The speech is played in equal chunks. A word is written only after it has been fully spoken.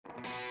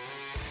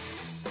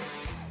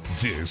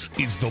This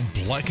is the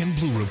Black and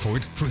Blue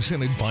Report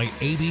presented by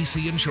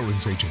ABC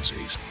Insurance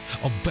Agencies,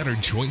 a better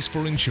choice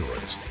for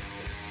insurance.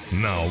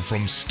 Now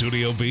from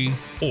Studio B,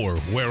 or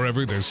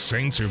wherever the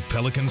Saints or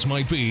Pelicans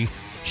might be,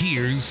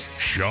 here's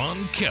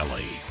Sean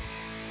Kelly.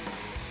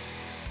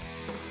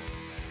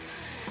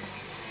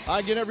 Hi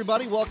again,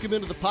 everybody. Welcome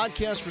into the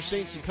podcast for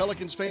Saints and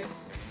Pelicans fans.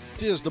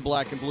 It is the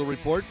Black and Blue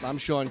Report. I'm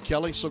Sean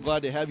Kelly. So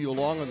glad to have you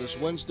along on this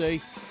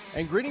Wednesday.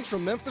 And greetings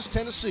from Memphis,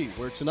 Tennessee,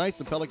 where tonight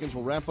the Pelicans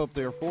will wrap up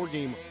their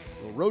four-game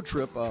road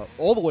trip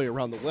all the way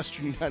around the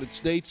western United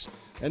States,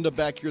 end up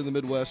back here in the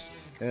Midwest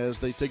as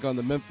they take on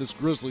the Memphis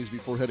Grizzlies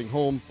before heading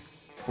home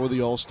for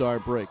the All-Star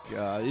break.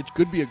 It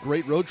could be a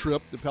great road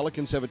trip. The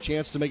Pelicans have a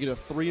chance to make it a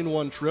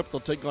 3-1 trip. They'll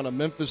take on a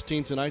Memphis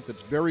team tonight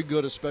that's very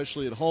good,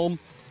 especially at home.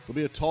 It'll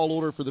be a tall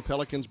order for the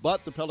Pelicans,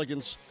 but the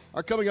Pelicans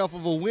are coming off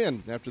of a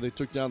win after they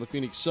took down the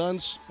Phoenix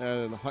Suns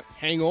and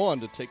hang on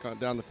to take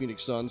down the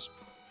Phoenix Suns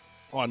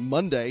on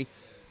Monday.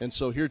 And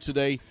so here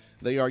today,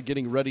 they are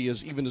getting ready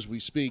even as we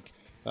speak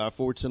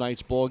for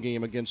tonight's ball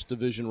game against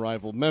division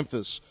rival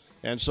Memphis.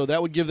 And so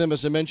that would give them,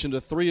 as I mentioned,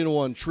 a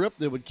 3-1 trip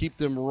that would keep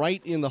them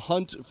right in the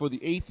hunt for the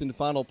 8th and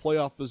final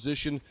playoff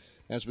position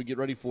as we get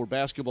ready for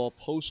basketball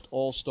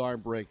post-All-Star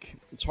break.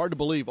 It's hard to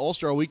believe.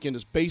 All-Star weekend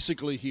is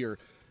basically here.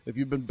 If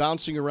you've been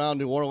bouncing around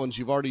New Orleans,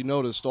 you've already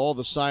noticed all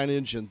the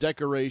signage and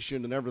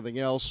decoration and everything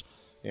else.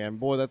 And,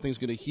 boy, that thing's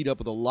going to heat up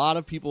with a lot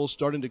of people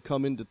starting to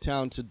come into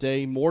town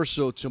today, more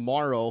so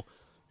tomorrow.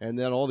 And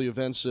then all the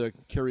events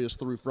carry us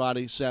through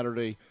Friday,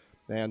 Saturday,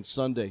 and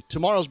Sunday.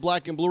 Tomorrow's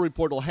Black and Blue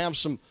Report will have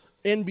some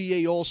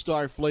NBA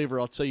All-Star flavor.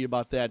 I'll tell you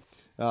about that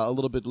a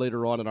little bit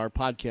later on in our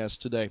podcast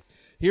today.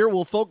 Here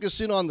we'll focus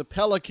in on the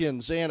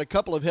Pelicans and a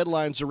couple of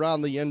headlines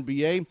around the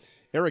NBA.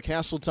 Eric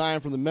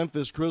Hasseltine from the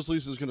Memphis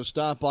Grizzlies is going to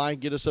stop by,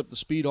 get us up to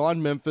speed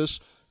on Memphis,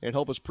 and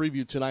help us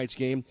preview tonight's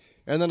game.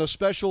 And then a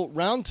special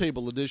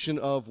roundtable edition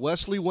of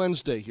Wesley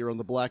Wednesday here on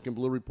the Black and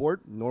Blue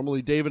Report.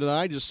 Normally, David and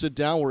I just sit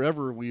down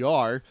wherever we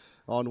are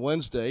on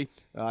Wednesday,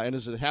 and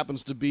as it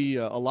happens to be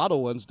a lot of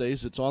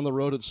Wednesdays, it's on the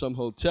road at some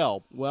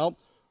hotel. Well,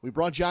 we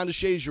brought John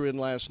DeShazier in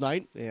last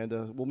night, and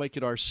we'll make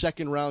it our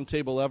second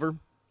roundtable ever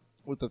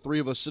with the three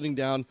of us sitting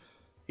down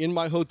in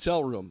my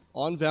hotel room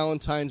on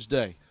Valentine's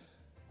Day.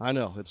 I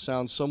know, it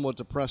sounds somewhat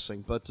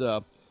depressing, but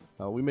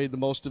we made the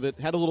most of it,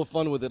 had a little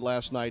fun with it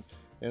last night,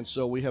 and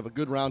so we have a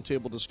good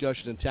roundtable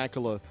discussion and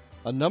tackle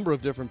a number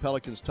of different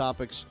Pelicans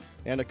topics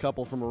and a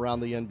couple from around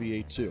the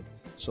NBA too.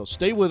 So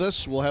stay with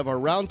us. We'll have our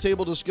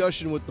roundtable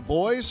discussion with the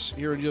boys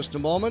here in just a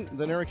moment.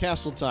 Then Eric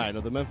Hasseltine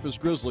of the Memphis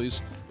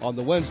Grizzlies on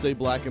the Wednesday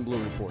Black and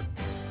Blue Report.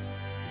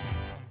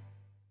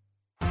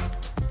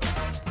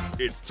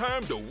 It's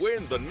time to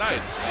win the night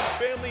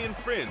with family and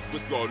friends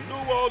with your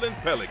New Orleans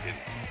Pelicans.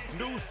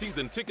 New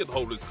season ticket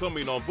holders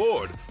coming on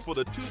board for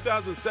the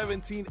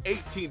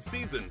 2017-18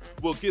 season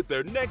will get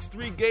their next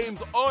 3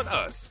 games on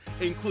us,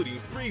 including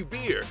free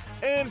beer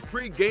and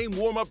pre-game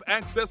warm-up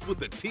access with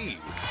the team.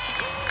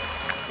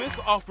 This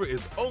offer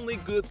is only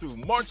good through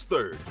March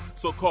 3rd,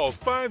 so call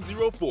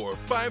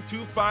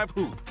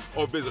 504-525-HOOP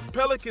or visit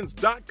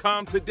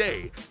Pelicans.com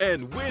today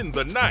and win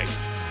the night.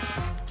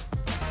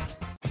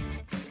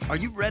 Are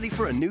you ready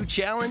for a new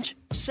challenge?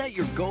 Set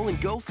your goal and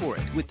go for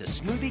it with the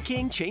Smoothie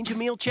King Change a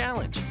Meal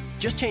Challenge.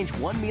 Just change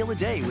one meal a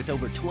day with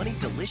over 20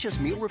 delicious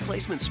meal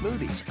replacement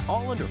smoothies,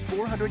 all under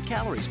 400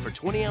 calories per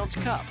 20-ounce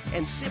cup,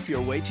 and sip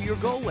your way to your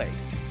goal weight.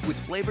 With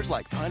flavors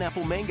like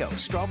pineapple mango,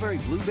 strawberry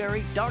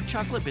blueberry, dark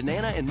chocolate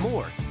banana, and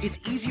more, it's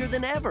easier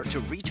than ever to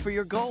reach for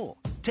your goal.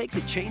 Take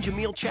the Change a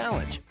Meal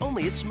Challenge,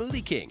 only at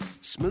Smoothie King.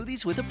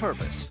 Smoothies with a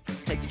purpose.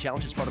 Take the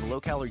challenge as part of a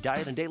low-calorie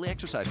diet and daily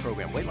exercise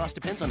program. Weight loss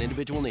depends on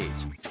individual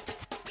needs.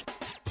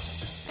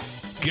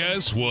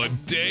 Guess what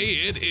day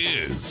it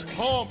is?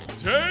 Hump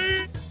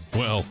Day!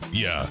 Well,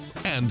 yeah,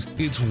 and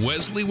it's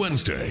Wesley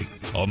Wednesday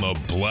on the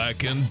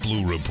Black and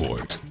Blue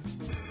Report.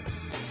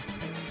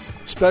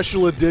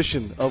 Special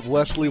edition of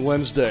Wesley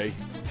Wednesday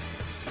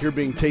here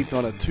being taped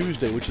on a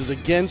Tuesday, which is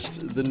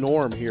against the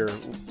norm here.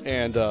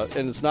 And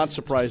it's not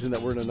surprising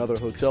that we're in another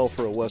hotel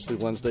for a Wesley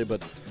Wednesday,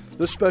 but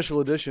this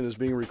special edition is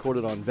being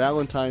recorded on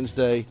Valentine's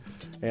Day,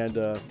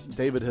 and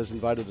David has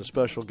invited a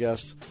special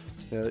guest.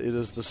 It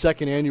is the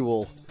second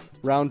annual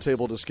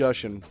roundtable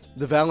discussion,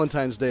 the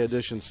Valentine's Day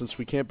edition. Since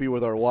we can't be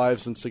with our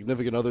wives and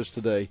significant others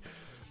today,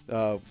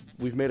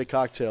 we've made a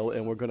cocktail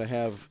and we're going to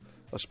have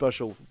a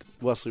special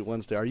Wesley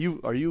Wednesday. Are you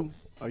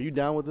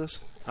down with this?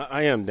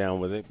 I am down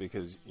with it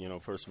because,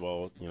 first of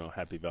all,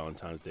 happy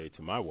Valentine's Day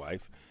to my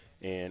wife,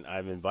 and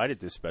I've invited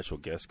this special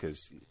guest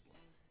because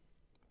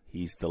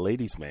he's the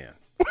ladies' man.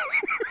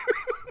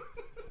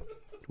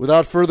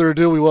 Without further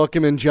ado, we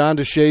welcome in John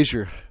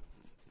DeShazier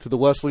to the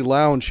Wesley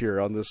Lounge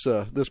here on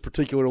this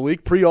particular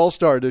week,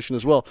 pre-All-Star edition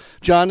as well.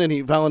 John,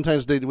 any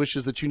Valentine's Day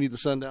wishes that you need to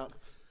send out?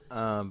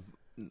 No,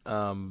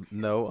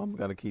 I'm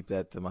going to keep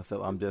that to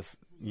myself.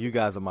 You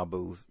guys are my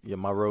booze. You're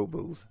my road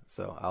booze.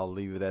 So I'll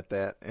leave it at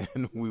that,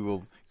 and we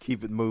will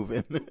keep it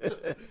moving.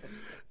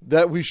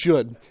 That we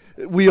should.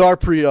 We are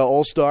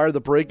pre-All-Star.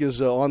 The break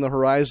is on the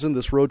horizon.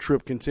 This road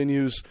trip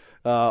continues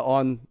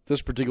on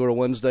this particular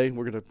Wednesday.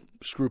 We're going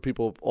to screw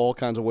people all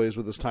kinds of ways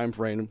with this time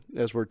frame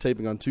as we're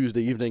taping on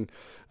Tuesday evening.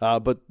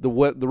 But the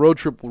road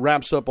trip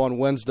wraps up on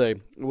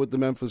Wednesday with the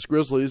Memphis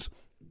Grizzlies.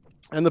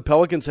 And the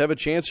Pelicans have a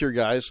chance here,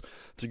 guys,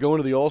 to go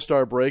into the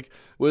All-Star break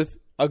with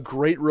a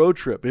great road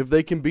trip. If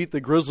they can beat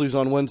the Grizzlies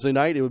on Wednesday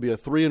night, it would be a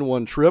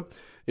 3-1 trip.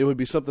 It would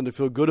be something to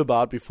feel good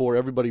about before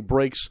everybody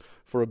breaks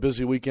for a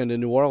busy weekend in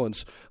New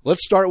Orleans.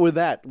 Let's start with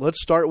that.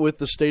 Let's start with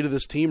the state of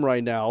this team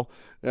right now,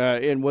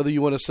 and whether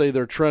you want to say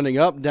they're trending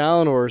up,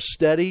 down, or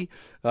steady.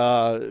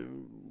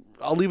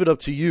 I'll leave it up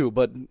to you,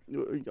 but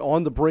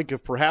on the brink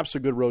of perhaps a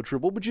good road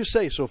trip, what would you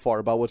say so far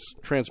about what's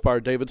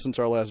transpired, David, since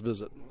our last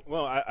visit?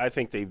 Well, I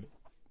think they've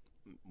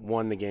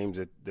won the games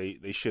that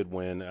they should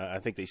win. I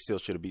think they still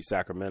should have beat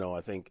Sacramento. I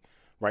think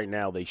right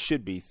now they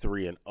should be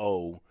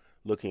 3-0,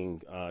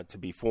 looking to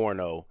be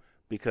 4-0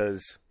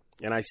 because,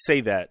 and I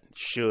say that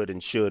should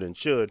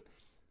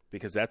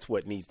because that's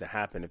what needs to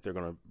happen if they're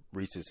going to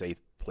reach this 8th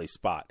place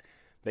spot.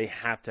 They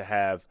have to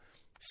have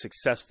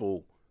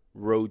successful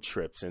road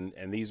trips, and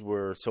these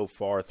were so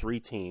far 3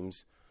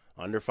 teams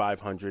under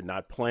 500,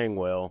 not playing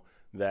well,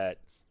 that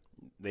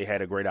they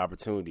had a great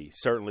opportunity.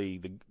 Certainly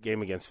the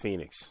game against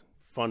Phoenix,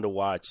 fun to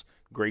watch,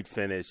 great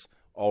finish,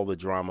 all the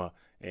drama,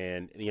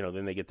 and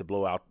then they get the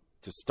blowout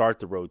to start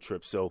the road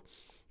trip. So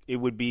it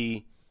would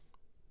be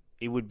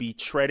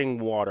treading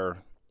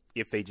water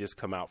if they just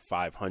come out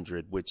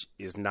 500, which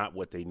is not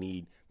what they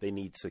need. They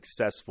need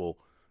successful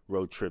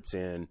road trips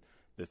in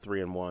the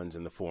 3-1s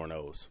and the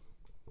 4-0s.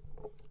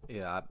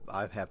 Yeah,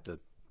 I'd have to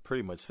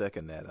pretty much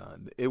second that.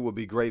 It would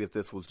be great if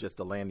this was just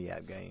a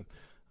lanyard game,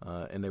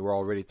 and they were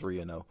already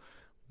 3-0.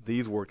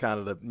 These were kind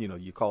of the,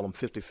 you call them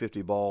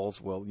 50-50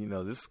 balls. Well,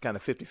 this is kind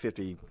of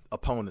 50-50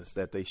 opponents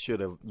that they should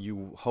have,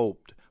 you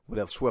hoped, would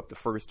have swept the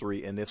first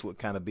 3, and this would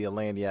kind of be a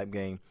lanyard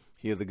game.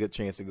 Here's a good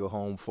chance to go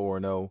home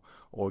 4-0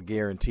 or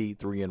guaranteed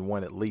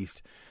 3-1 at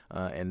least.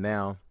 And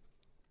now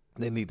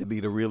they need to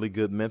beat a really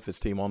good Memphis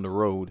team on the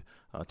road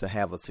to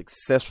have a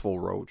successful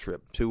road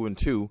trip.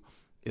 2-2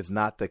 is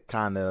not the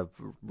kind of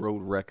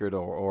road record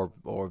or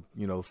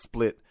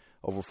split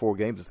over 4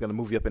 games. It's going to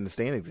move you up in the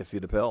standings if you're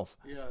the Pels.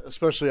 Yeah,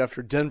 especially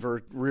after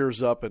Denver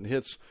rears up and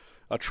hits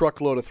a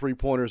truckload of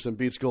 3-pointers and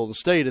beats Golden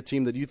State, a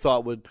team that you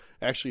thought would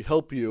actually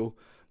help you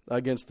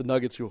against the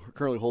Nuggets, who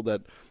currently hold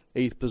that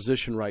 8th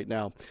position right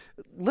now.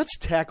 Let's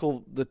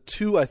tackle the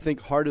 2, I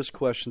think, hardest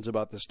questions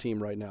about this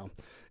team right now.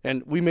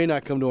 And we may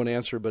not come to an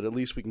answer, but at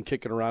least we can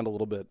kick it around a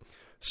little bit.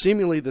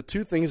 Seemingly, the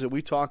 2 things that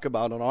we talk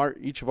about on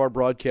each of our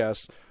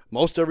broadcasts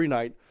most every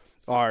night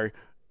are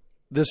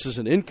this is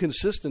an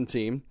inconsistent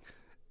team,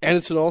 and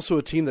it's also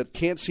a team that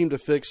can't seem to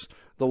fix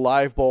the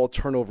live ball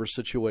turnover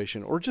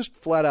situation, or just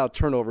flat-out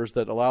turnovers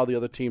that allow the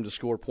other team to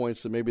score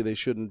points that maybe they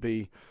shouldn't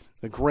be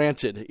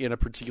granted in a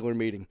particular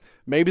meeting.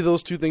 Maybe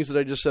those 2 things that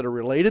I just said are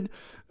related.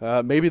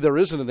 Maybe there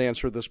isn't an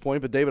answer at this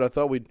point, but David, I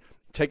thought we'd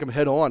take them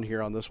head on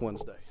here on this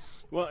Wednesday.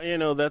 Well,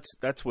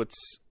 that's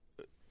what's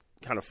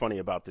kind of funny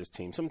about this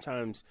team.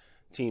 Sometimes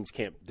teams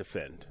can't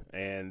defend,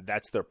 and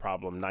that's their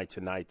problem night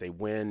to night. They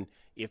win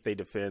if they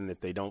defend. If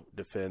they don't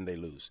defend, they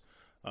lose.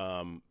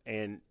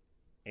 And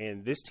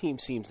this team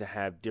seems to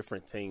have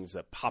different things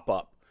that pop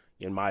up,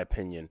 in my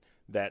opinion,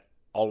 that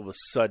all of a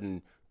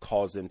sudden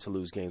cause them to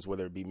lose games,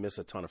 whether it be miss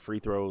a ton of free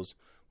throws,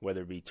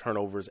 whether it be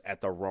turnovers at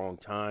the wrong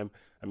time.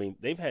 I mean,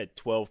 they've had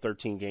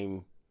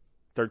 13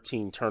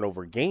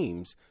 turnover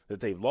games that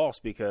they've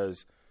lost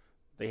because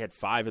they had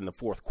 5 in the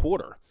fourth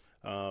quarter.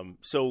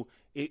 So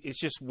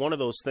it's just one of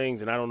those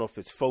things, and I don't know if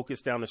it's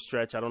focus down the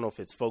stretch. I don't know if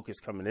it's focus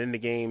coming into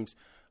games,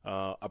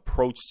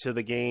 approach to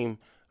the game.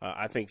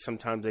 I think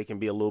sometimes they can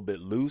be a little bit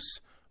loose,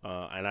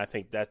 and I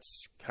think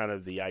that's kind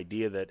of the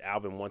idea that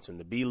Alvin wants them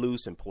to be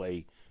loose and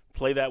play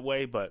that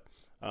way. But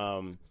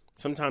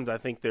sometimes I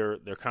think their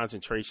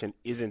concentration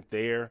isn't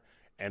there,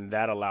 and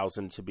that allows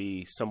them to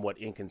be somewhat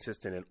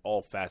inconsistent in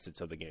all facets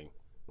of the game.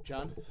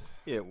 John?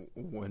 Yeah,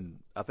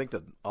 I think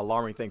the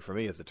alarming thing for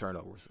me is the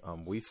turnovers.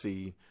 We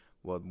see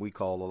what we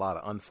call a lot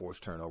of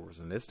unforced turnovers,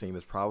 and this team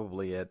is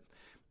probably at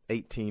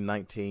 18,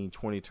 19,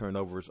 20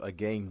 turnovers a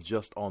game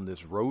just on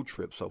this road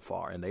trip so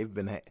far, and they've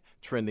been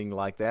trending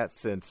like that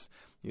since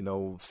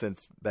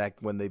back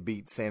when they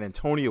beat San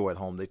Antonio at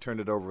home. They turned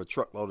it over a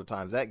truckload of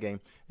times that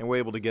game and were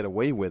able to get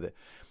away with it.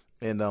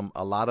 And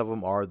a lot of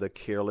them are the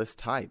careless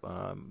type.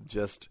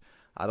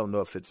 I don't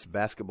know if it's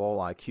basketball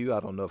IQ.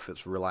 I don't know if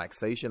it's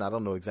relaxation. I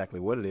don't know exactly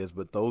what it is,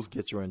 but those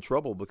get you in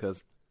trouble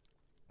because,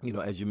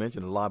 as you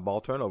mentioned, the live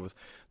ball turnovers,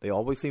 they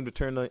always seem to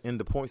turn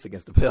into points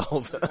against the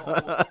Pels.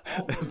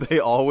 They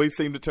always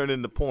seem to turn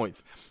into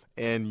points.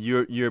 And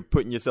you're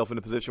putting yourself in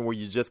a position where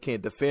you just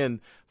can't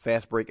defend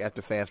fast break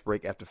after fast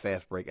break after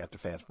fast break after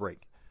fast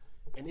break.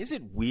 And is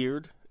it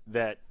weird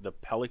that the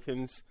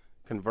Pelicans,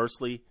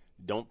 conversely,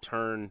 don't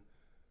turn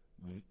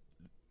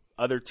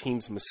other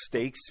teams'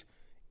 mistakes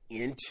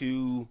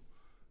into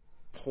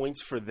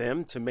points for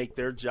them to make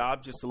their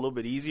job just a little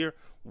bit easier?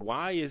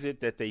 Why is it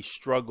that they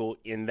struggle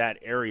in that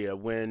area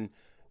when,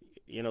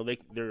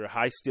 they're a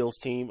high steals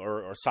team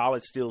or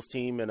solid steals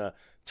team and a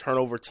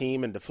turnover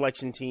team and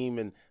deflection team,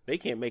 and they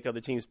can't make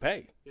other teams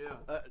pay.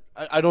 Yeah,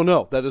 I don't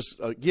know. That is,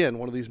 again,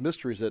 one of these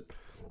mysteries that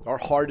are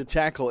hard to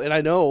tackle. And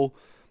I know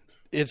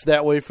it's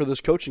that way for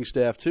this coaching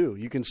staff too.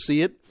 You can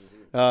see it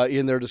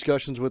in their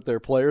discussions with their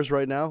players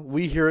right now.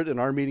 We hear it in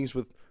our meetings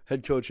with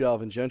head coach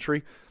Alvin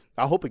Gentry.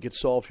 I hope it gets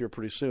solved here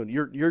pretty soon.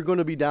 You're going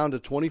to be down to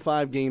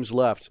 25 games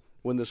left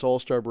when this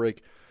All-Star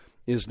break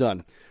is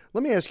done.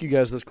 Let me ask you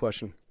guys this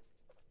question.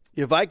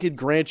 If I could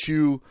grant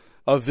you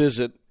a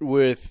visit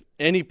with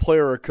any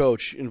player or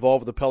coach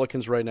involved with the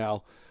Pelicans right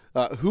now,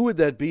 who would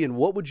that be, and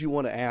what would you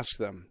want to ask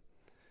them?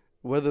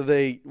 Whether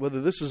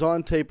this is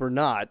on tape or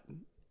not,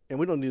 and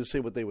we don't need to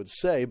say what they would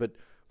say, but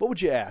what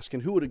would you ask,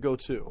 and who would it go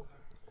to?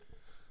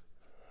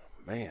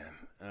 Man,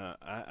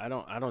 I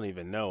don't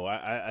even know.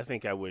 I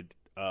think I would.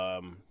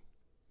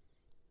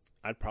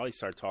 I'd probably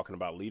start talking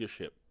about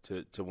leadership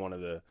to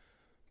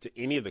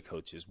any of the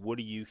coaches. What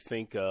do you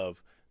think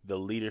of the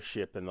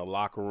leadership and the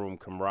locker room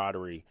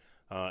camaraderie?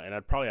 And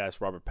I'd probably ask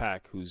Robert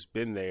Pack, who's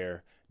been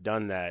there,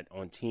 done that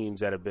on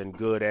teams that have been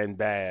good and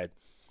bad.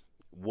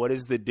 What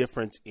is the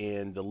difference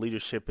in the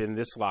leadership in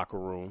this locker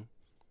room?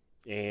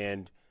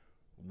 And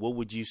what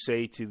would you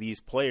say to these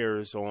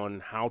players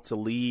on how to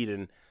lead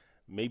and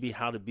maybe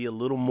how to be a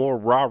little more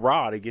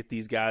rah-rah to get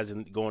these guys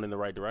going in the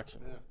right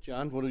direction? Yeah.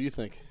 John, what do you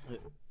think?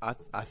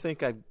 I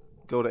think I'd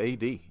go to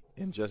AD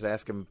and just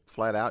ask him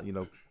flat out,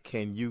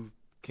 can you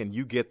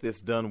get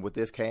this done with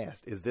this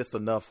cast? Is this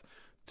enough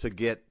to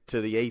get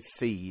to the 8th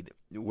seed,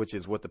 which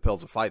is what the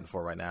Pels are fighting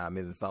for right now? I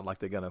mean, it's not like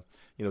they're going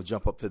to,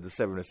 jump up to the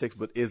 7 or 6,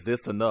 but is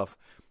this enough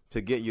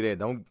to get you there?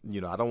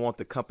 I don't want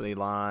the company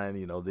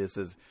line. This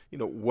is,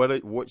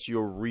 what's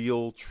your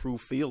real, true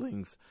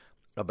feelings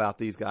about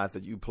these guys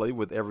that you play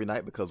with every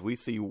night? Because we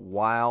see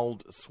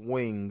wild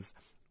swings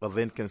of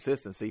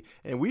inconsistency,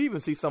 and we even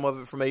see some of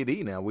it from AD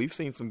now. We've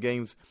seen some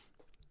games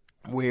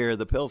where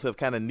the Pels have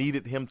kind of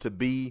needed him to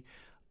be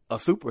a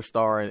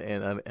superstar,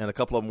 and a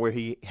couple of them where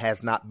he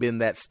has not been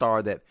that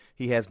star that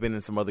he has been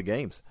in some other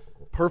games.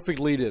 Perfect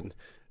lead-in.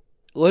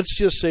 Let's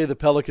just say the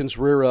Pelicans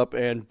rear up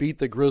and beat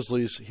the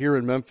Grizzlies here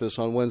in Memphis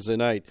on Wednesday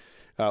night,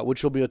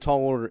 which will be a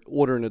tall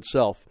order in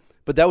itself.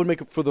 But that would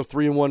make it for the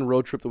 3-1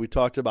 road trip that we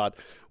talked about.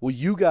 Will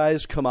you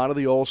guys come out of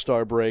the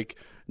All-Star break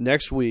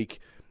next week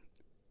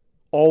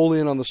all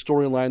in on the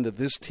storyline that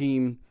this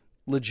team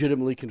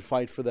legitimately can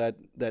fight for that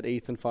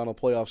 8th and final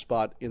playoff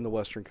spot in the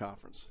Western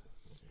Conference?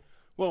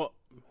 Well,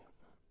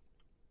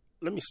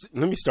 let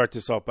me start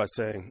this off by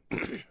saying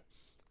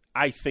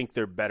I think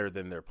they're better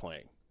than they're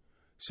playing.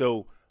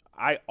 So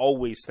I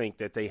always think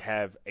that they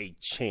have a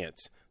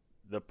chance.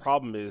 The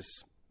problem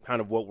is kind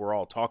of what we're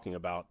all talking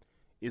about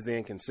is the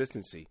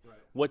inconsistency. Right.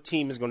 What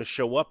team is going to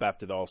show up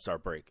after the All-Star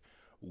break?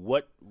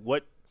 What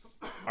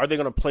are they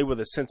going to play with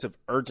a sense of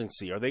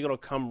urgency? Are they going to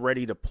come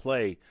ready to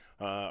play?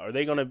 Are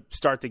they going to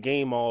start the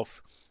game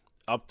off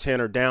up 10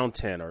 or down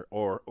 10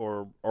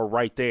 or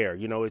right there?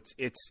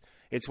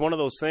 It's one of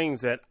those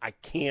things that I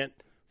can't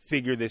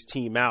figure this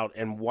team out,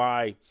 and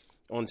why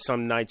on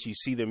some nights you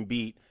see them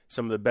beat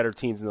some of the better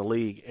teams in the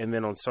league, and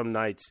then on some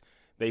nights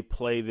they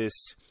play this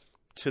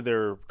to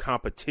their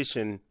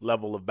competition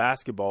level of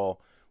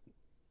basketball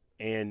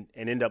and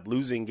end up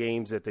losing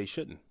games that they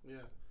shouldn't. Yeah.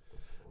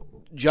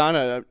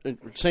 John,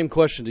 same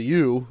question to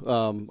you.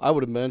 I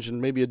would have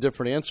mentioned maybe a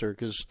different answer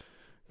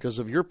because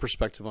of your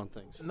perspective on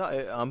things. No,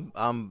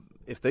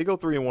 if they go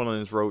 3-1 on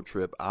this road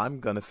trip, I'm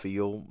going to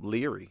feel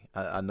leery.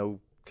 I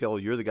know,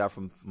 Kelly, you're the guy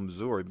from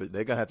Missouri, but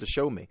they're going to have to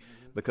show me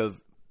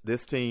because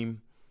this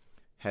team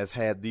has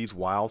had these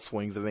wild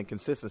swings of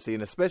inconsistency,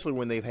 and especially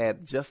when they've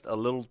had just a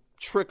little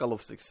trickle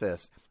of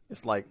success.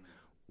 It's like,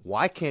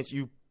 why can't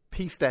you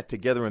piece that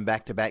together in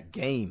back-to-back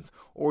games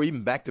or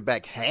even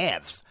back-to-back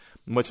halves,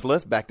 much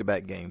less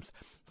back-to-back games?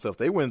 So if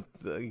they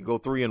go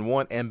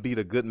 3-1 and beat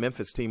a good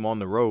Memphis team on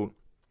the road,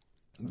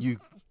 you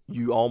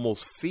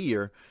almost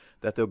fear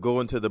that they'll go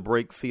into the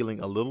break feeling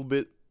a little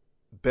bit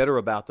better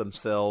about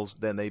themselves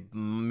than they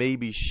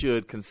maybe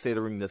should,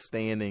 considering the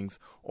standings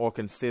or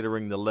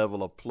considering the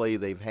level of play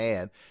they've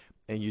had.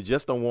 And you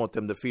just don't want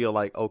them to feel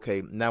like,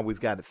 okay, now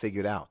we've got it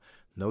figured out.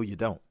 No, you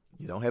don't.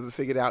 You don't have it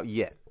figured out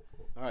yet.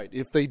 All right,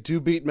 if they do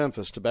beat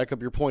Memphis, to back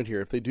up your point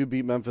here, if they do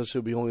beat Memphis,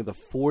 it'll be only the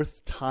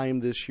 4th time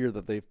this year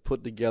that they've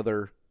put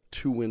together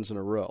 2 wins in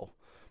a row.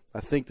 I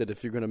think that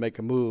if you're going to make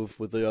a move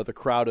with the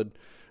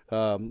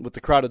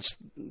crowded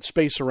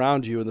space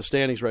around you in the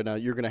standings right now,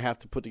 you're going to have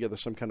to put together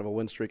some kind of a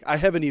win streak. I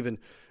haven't even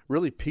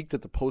really peeked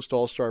at the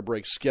post-All-Star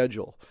break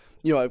schedule.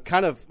 I've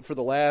kind of, for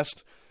the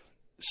last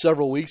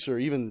several weeks or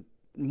even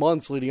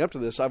months leading up to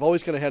this, I've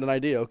always kind of had an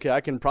idea, okay,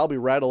 I can probably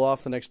rattle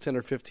off the next 10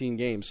 or 15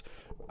 games.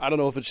 I don't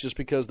know if it's just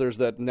because there's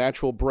that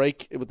natural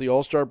break with the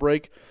All-Star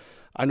break.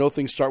 I know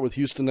things start with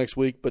Houston next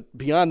week, but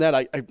beyond that,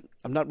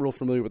 I'm not real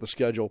familiar with the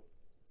schedule.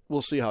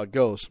 We'll see how it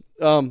goes.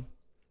 You want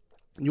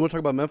to talk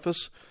about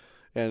Memphis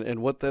and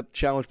what that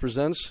challenge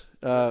presents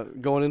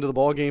going into the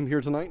ball game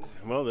here tonight?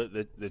 Well,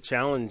 the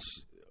challenge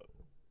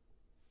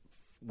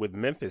with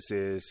Memphis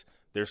is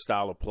their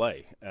style of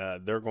play.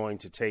 They're going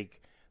to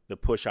take the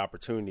push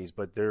opportunities,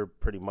 but they're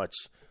pretty much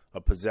a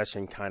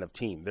possession kind of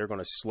team. They're going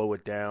to slow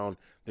it down.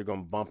 They're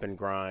going to bump and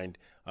grind.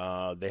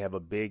 They have a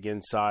big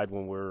inside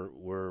when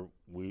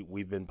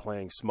we've been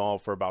playing small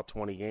for about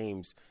 20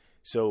 games.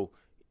 So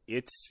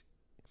it's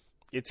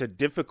a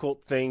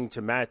difficult thing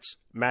to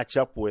match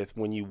up with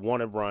when you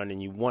want to run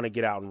and you want to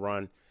get out and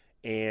run,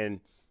 and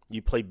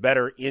you play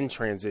better in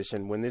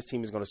transition when this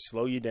team is going to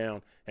slow you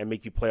down and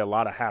make you play a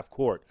lot of half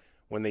court.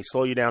 When they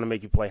slow you down and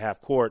make you play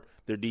half court,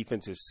 their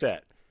defense is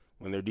set.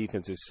 When their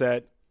defense is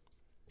set,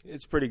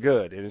 it's pretty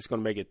good, and it's going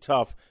to make it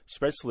tough,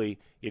 especially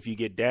if you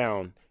get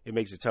down. It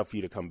makes it tough for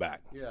you to come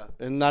back. Yeah,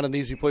 and not an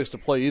easy place to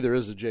play either,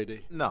 is it,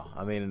 JD? No,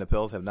 I mean, and the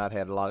Pels have not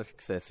had a lot of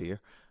success here.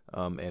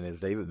 And as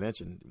David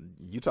mentioned,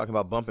 you talking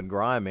about bump and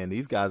grind, man.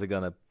 These guys are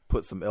going to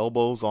put some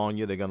elbows on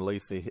you. They're going to lay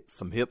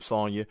some hips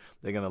on you.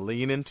 They're going to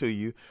lean into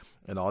you,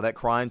 and all that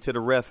crying to the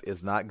ref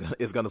is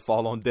going to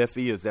fall on deaf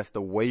ears. That's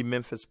the way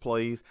Memphis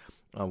plays.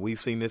 We've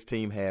seen this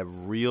team have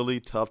really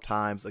tough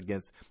times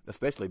against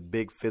especially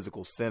big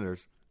physical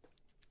centers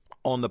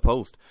on the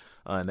post,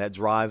 and that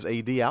drives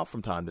AD out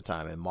from time to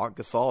time. And Marc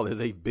Gasol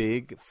is a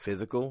big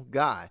physical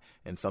guy,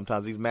 and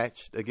sometimes he's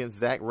matched against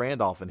Zach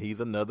Randolph, and he's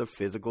another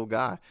physical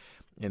guy.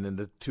 And in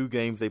the 2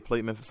 games they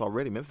played Memphis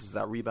already, Memphis is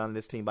out-rebounding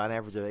this team by an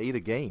average of 8 a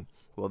game.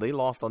 Well, they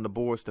lost on the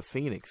boards to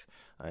Phoenix,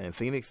 and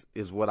Phoenix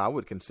is what I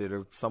would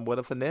consider somewhat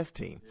a finesse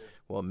team. Yeah.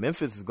 Well,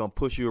 Memphis is going to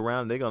push you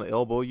around, and they're going to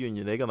elbow you, and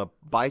they're going to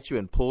bite you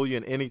and pull you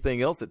and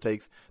anything else it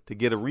takes to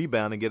get a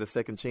rebound and get a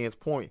second chance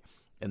point.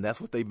 And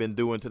that's what they've been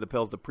doing to the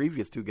Pels the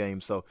previous 2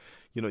 games. So,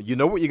 you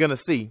know what you're going to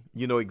see.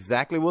 You know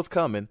exactly what's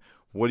coming.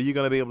 What are you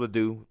going to be able to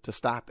do to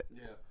stop it?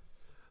 Yeah.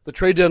 The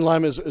trade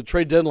deadline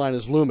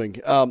is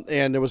looming,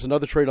 and there was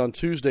another trade on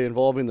Tuesday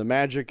involving the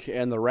Magic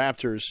and the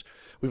Raptors.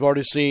 We've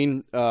already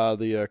seen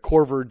the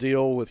Korver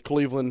deal with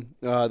Cleveland.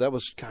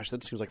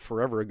 That seems like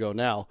forever ago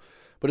now.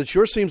 But it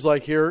sure seems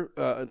like here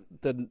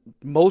that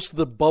most of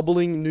the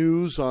bubbling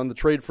news on the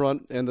trade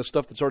front and the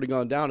stuff that's already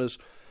gone down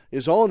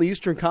is all in the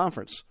Eastern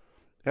Conference.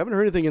 I haven't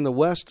heard anything in the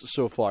West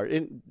so far.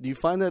 Do you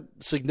find that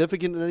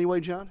significant in any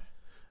way, John?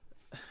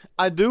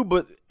 I do,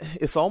 but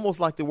it's almost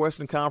like the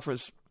Western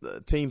Conference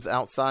teams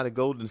outside of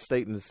Golden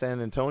State and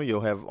San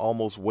Antonio have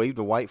almost waved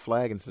a white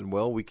flag and said,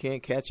 well, we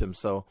can't catch him,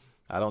 so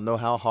I don't know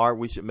how hard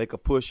we should make a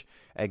push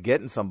at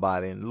getting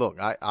somebody. And look,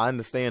 I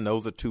understand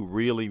those are 2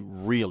 really,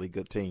 really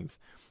good teams.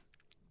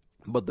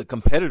 But the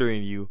competitor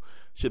in you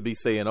should be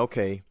saying,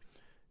 okay,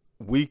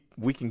 we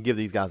can give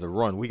these guys a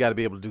run. We got to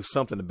be able to do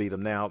something to beat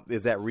them. Now,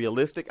 is that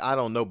realistic? I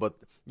don't know, but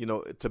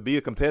to be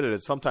a competitor,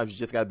 sometimes you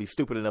just got to be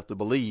stupid enough to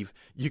believe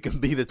you can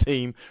beat a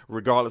team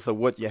regardless of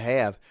what you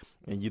have.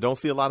 And you don't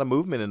see a lot of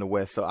movement in the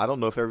West, so I don't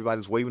know if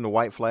everybody's waving the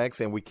white flag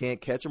saying we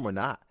can't catch them or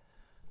not.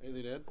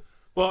 Anything, Ed?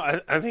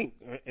 Well, I think,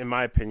 in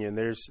my opinion,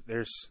 there's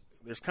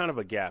kind of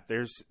a gap.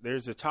 There's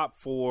the top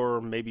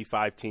 4, maybe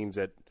 5 teams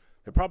that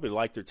they probably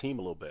like their team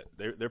a little bit.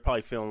 They're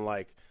probably feeling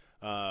like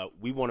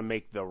we want to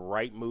make the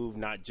right move,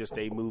 not just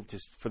a move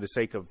for the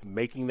sake of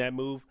making that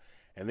move.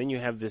 And then you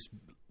have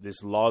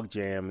this log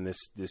jam and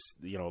this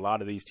a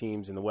lot of these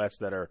teams in the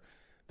West that are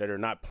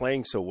not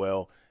playing so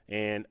well.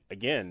 And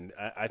again,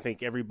 I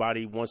think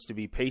everybody wants to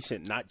be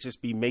patient, not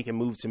just be making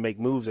moves to make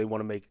moves. They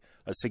want to make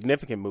a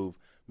significant move.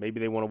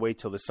 Maybe they want to wait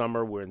till the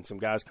summer when some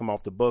guys come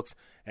off the books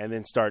and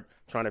then start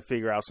trying to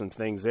figure out some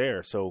things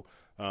there. So,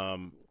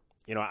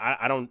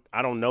 I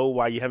don't know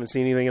why you haven't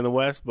seen anything in the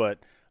West, but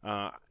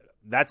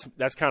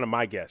that's kind of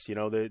my guess.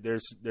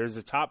 There's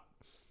a top,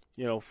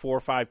 4 or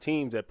 5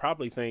 teams that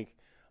probably think,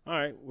 all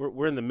right,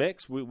 we're in the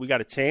mix. We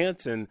got a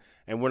chance, and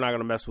we're not going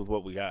to mess with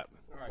what we got.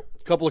 All right.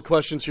 A couple of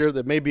questions here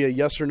that may be a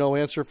yes or no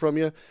answer from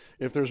you.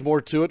 If there's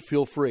more to it,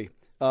 feel free.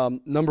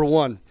 Number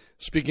 1,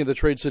 speaking of the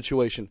trade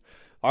situation,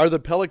 are the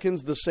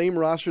Pelicans the same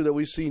roster that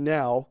we see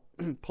now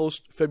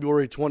post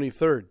February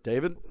 23rd?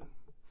 David?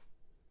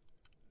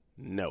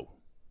 No.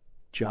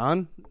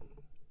 John?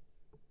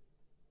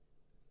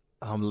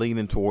 I'm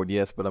leaning toward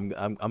yes, but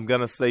I'm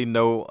going to say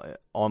no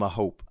on a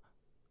hope.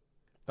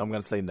 I'm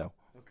going to say no.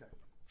 Okay.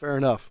 Fair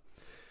enough.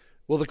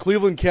 Will the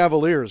Cleveland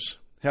Cavaliers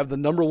have the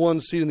number 1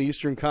 seed in the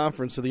Eastern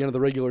Conference at the end of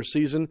the regular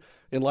season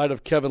in light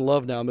of Kevin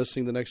Love now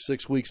missing the next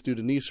 6 weeks due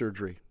to knee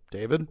surgery?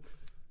 David?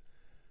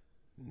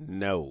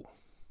 No.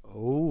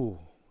 Oh,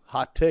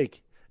 hot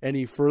take.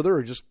 Any further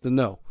or just the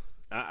no?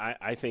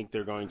 I think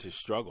they're going to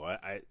struggle.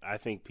 I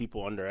think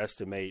people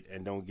underestimate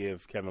and don't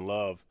give Kevin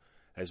Love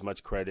as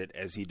much credit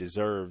as he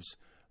deserves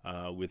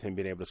with him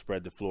being able to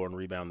spread the floor and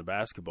rebound the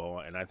basketball,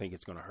 and I think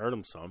it's going to hurt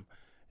him some.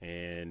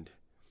 And,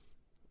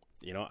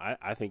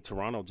 I think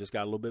Toronto just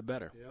got a little bit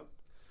better. Yep.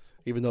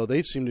 Even though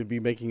they seem to be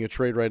making a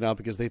trade right now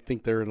because they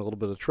think they're in a little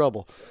bit of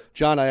trouble.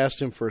 John, I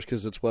asked him first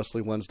because it's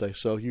Wesley Wednesday,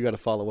 so you got to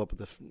follow up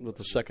with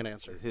the second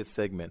answer. His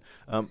segment,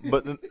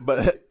 but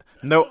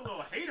no,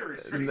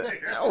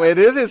 no, it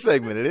is his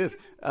segment. It is,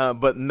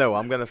 but no,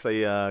 I'm going to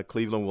say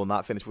Cleveland will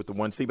not finish with the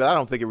 1 seed, but I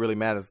don't think it really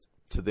matters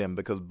to them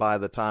because by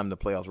the time the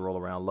playoffs roll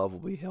around, Love will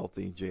be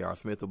healthy, J.R.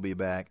 Smith will be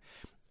back.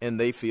 and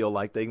they feel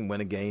like they can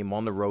win a game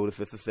on the road. If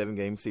it's a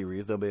 7-game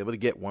series, they'll be able to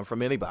get one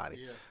from anybody.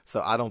 Yeah.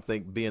 So I don't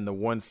think being the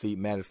 1 seed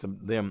matters to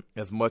them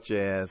as much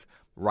as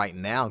right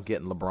now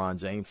getting LeBron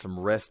James some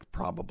rest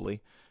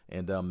probably,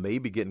 and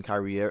maybe getting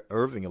Kyrie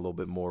Irving a little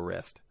bit more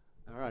rest.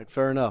 All right,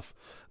 fair enough.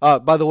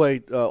 By the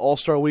way,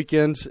 All-Star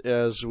Weekend,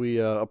 as we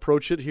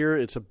approach it here,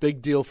 it's a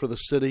big deal for the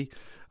city.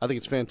 I think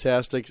it's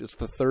fantastic. It's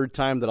the third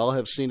time that I'll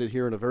have seen it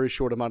here in a very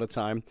short amount of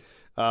time.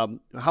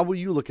 How will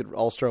you look at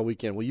All-Star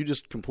Weekend? Will you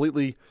just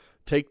completely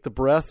take the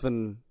breath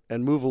and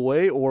move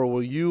away, or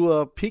will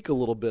you peek a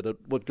little bit at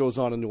what goes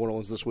on in New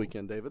Orleans this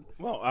weekend, David?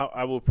 Well,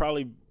 I will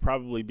probably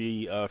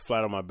be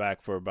flat on my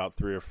back for about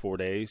 3 or 4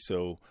 days,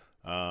 so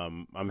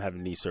I'm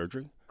having knee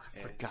surgery. I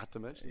forgot to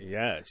mention.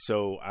 Yeah,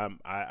 so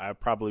I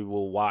probably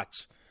will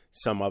watch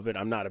some of it.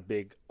 I'm not a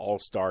big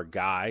all-star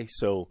guy,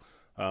 so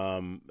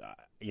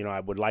I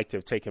would like to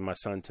have taken my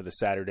son to the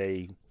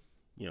Saturday,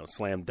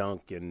 slam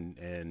dunk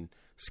and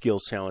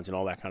skills challenge and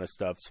all that kind of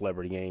stuff,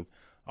 celebrity game,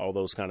 all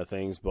those kind of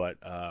things. But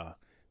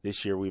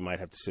this year we might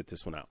have to sit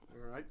this one out.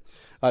 All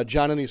right,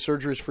 John, any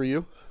surgeries for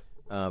you?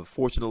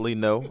 Fortunately,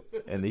 no.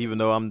 And even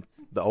though I'm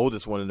the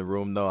oldest one in the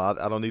room, no,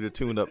 I don't need a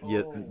tune-up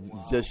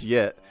just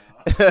yet.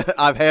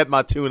 I've had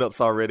my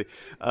tune-ups already.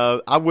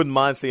 I wouldn't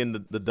mind seeing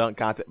the dunk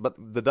contest, but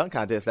the dunk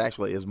contest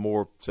actually is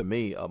more, to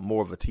me,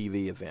 more of a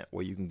TV event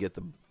where you can get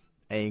the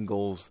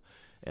angles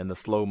and the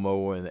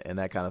slow-mo and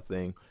that kind of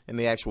thing. In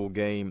the actual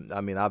game,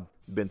 I mean, I've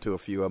been to a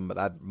few of them, but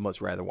I'd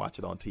much rather watch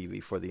it on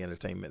TV for the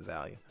entertainment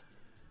value.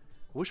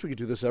 I wish we could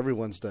do this every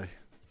Wednesday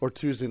or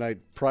Tuesday night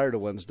prior to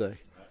Wednesday.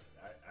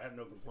 I have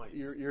no complaints.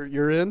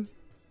 You're in?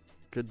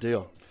 Good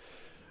deal.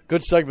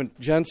 Good segment,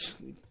 gents.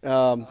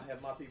 I'll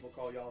have my people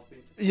call y'all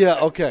people. Yeah,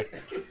 okay.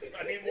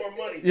 I need more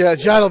money. Yeah,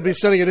 John will be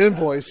sending an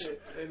invoice.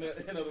 In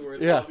other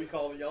words, yeah. I'll be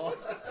calling y'all.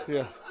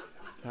 Yeah.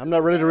 I'm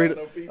not ready to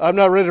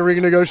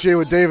renegotiate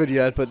with David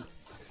yet, but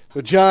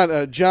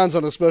John's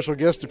on a special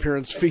guest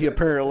appearance fee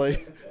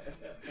apparently.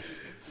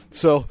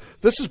 So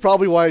this is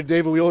probably why,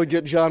 David, we only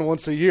get John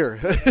once a year.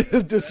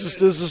 This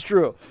is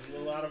true. A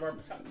lot of our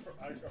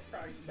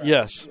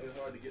yes. It's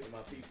hard to get to my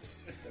people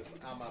because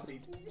I'm my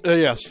people.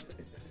 Yes.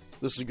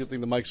 This is a good thing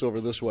the mic's over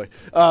this way.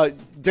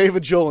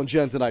 David, Joel, and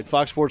Jen tonight.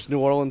 Fox Sports New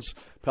Orleans,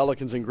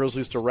 Pelicans and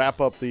Grizzlies to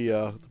wrap up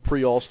the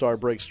pre-All-Star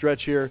break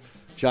stretch here.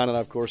 John and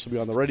I, of course, will be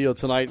on the radio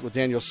tonight with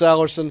Daniel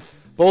Sallerson.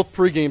 Both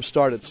pregame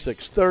start at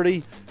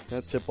 6:30.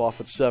 That tip-off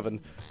at 7,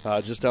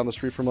 just down the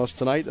street from us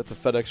tonight at the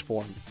FedEx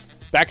Forum.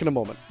 Back in a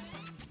moment.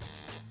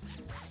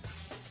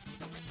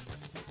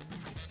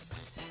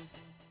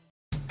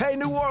 Hey,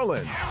 New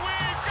Orleans!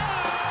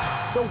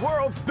 The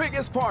world's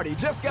biggest party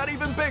just got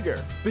even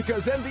bigger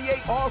because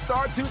NBA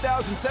All-Star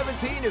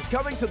 2017 is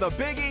coming to the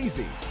Big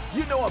Easy.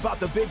 You know about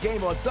the big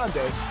game on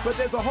Sunday, but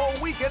there's a whole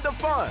weekend of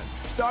fun.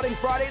 Starting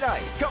Friday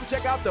night, come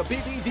check out the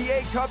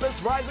BBVA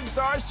Compass Rising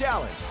Stars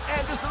Challenge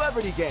and the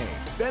Celebrity Game.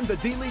 Then the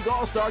D-League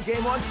All-Star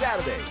Game on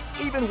Saturday.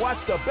 Even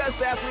watch the best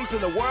athletes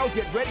in the world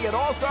get ready at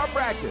All-Star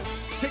practice.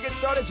 Tickets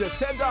start at just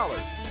 $10.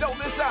 Don't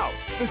miss out.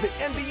 Visit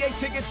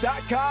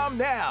NBAtickets.com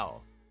now.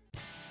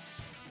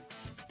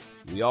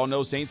 We all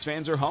know Saints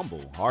fans are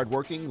humble,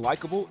 hardworking,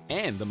 likable,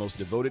 and the most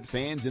devoted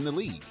fans in the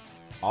league.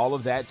 All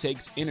of that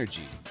takes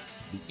energy.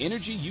 The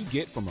energy you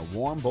get from a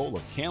warm bowl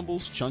of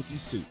Campbell's Chunky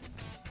Soup.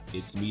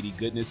 Its meaty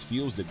goodness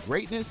fuels the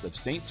greatness of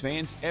Saints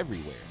fans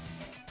everywhere.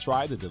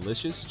 Try the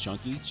delicious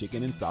Chunky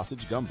Chicken and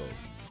Sausage Gumbo.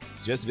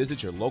 Just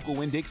visit your local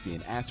Winn-Dixie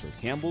and ask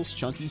for Campbell's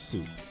Chunky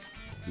Soup,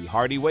 the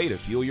hearty way to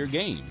fuel your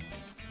game,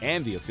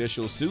 and the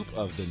official soup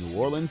of the New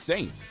Orleans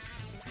Saints.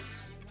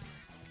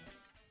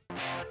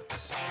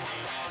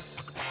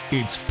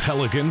 It's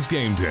Pelicans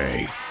game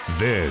day.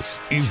 This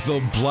is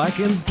the Black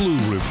and Blue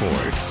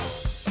Report.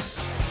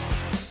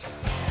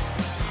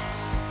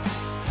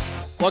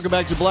 Welcome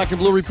back to Black and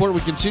Blue Report. We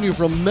continue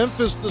from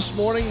Memphis this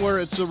morning where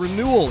it's a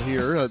renewal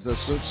here.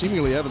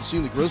 Seemingly haven't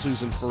seen the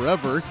Grizzlies in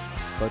forever.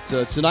 But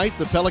tonight,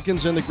 the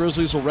Pelicans and the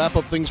Grizzlies will wrap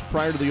up things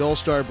prior to the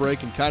All-Star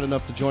break, and kind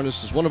enough to join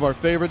us is one of our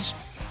favorites,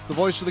 the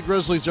voice of the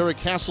Grizzlies, Eric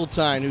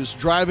Hasseltine, who's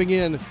driving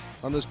in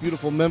on this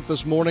beautiful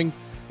Memphis morning.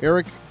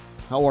 Eric,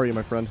 how are you,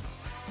 my friend?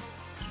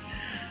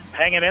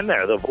 Hanging in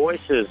there. The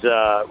voice is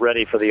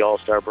ready for the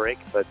All-Star break,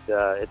 but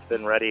it's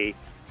been ready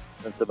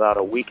since about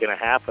a week and a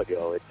half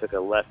ago. It took a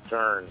left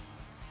turn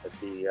at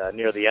the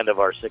near the end of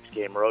our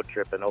 6-game road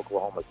trip in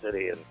Oklahoma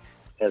City and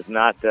has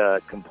not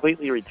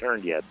completely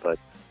returned yet, but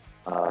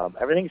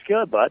everything's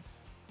good, bud.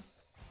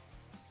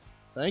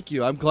 Thank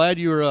you. I'm glad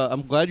you're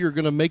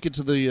going to make it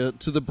to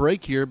the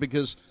break here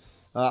because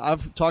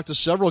I've talked to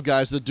several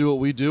guys that do what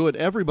we do, and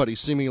everybody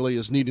seemingly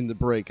is needing the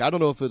break. I don't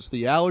know if it's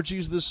the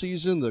allergies this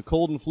season, the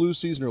cold and flu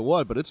season, or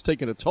what, but it's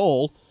taken a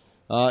toll.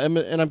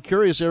 And I'm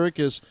curious, Eric,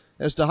 as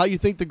to how you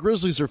think the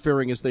Grizzlies are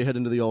faring as they head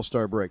into the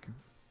All-Star break.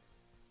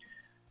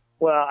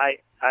 Well,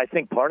 I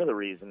think part of the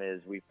reason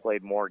is we've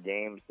played more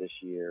games this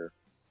year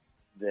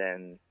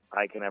than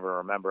I can ever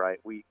remember.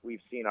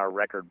 We've seen our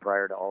record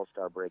prior to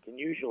All-Star break, and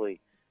usually,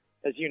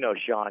 as you know,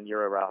 Sean,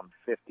 you're around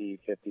 50,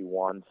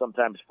 51,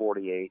 sometimes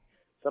 48.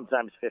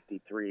 Sometimes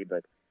 53,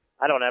 but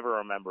I don't ever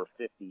remember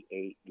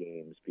 58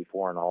 games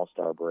before an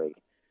All-Star break,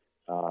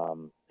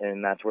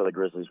 and that's where the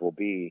Grizzlies will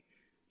be.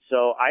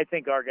 So I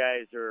think our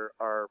guys are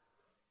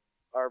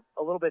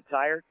a little bit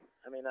tired.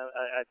 I mean,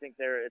 I think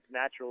it's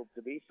natural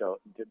to be to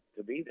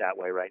be that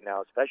way right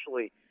now,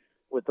 especially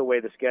with the way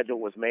the schedule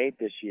was made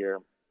this year.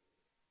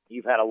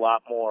 You've had a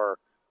lot more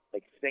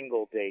like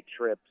single-day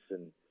trips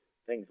and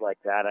things like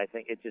that. I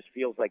think it just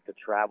feels like the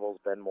travel's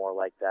been more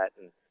like that.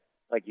 And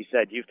like you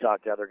said, you've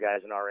talked to other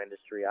guys in our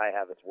industry. I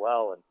have as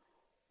well. And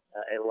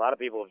a lot of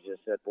people have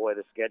just said, boy,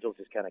 the schedule's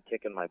just kind of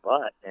kicking my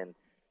butt. And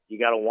you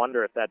got to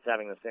wonder if that's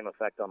having the same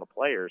effect on the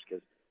players,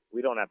 because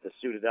we don't have to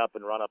suit it up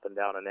and run up and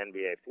down an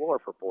NBA floor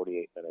for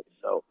 48 minutes.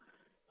 So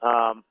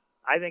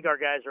I think our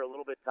guys are a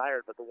little bit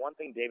tired. But the one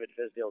thing David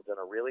Fizdale's done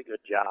a really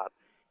good job,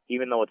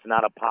 even though it's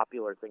not a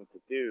popular thing to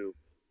do,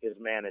 is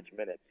manage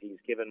minutes. He's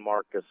given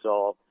Marc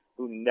Gasol,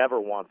 who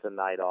never wants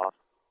nights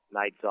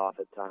off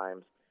at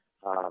times.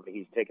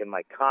 He's taken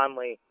Mike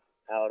Conley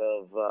out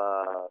of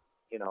the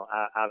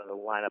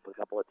lineup a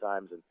couple of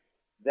times, and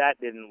that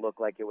didn't look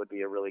like it would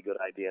be a really good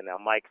idea. Now,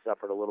 Mike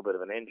suffered a little bit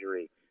of an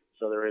injury,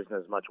 so there isn't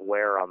as much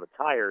wear on the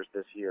tires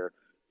this year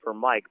for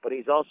Mike, but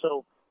he's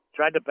also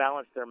tried to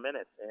balance their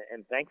minutes,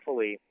 and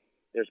thankfully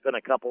there's been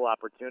a couple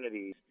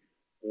opportunities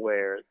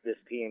where this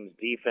team's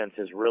defense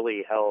has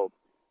really held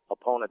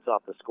opponents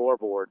off the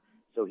scoreboard,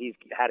 so he's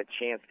had a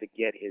chance to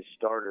get his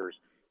starters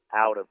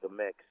out of the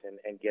mix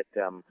and get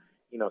them,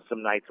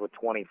 some nights with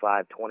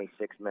 25,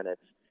 26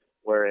 minutes,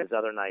 whereas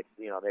other nights,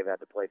 they've had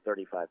to play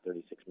 35,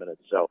 36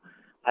 minutes. So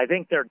I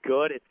think they're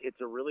good. It's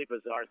a really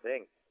bizarre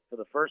thing. For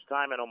the first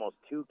time in almost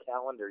 2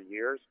 calendar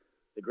years,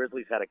 the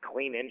Grizzlies had a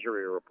clean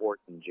injury report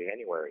in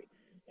January,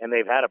 and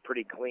they've had a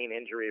pretty clean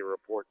injury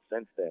report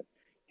since then.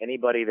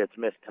 Anybody that's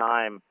missed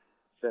time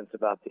since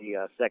about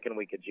the second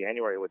week of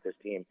January with this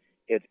team,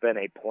 it's been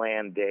a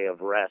planned day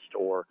of rest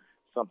or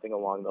something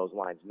along those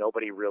lines.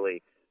 Nobody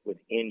really with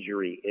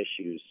injury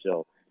issues.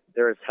 So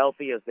they're as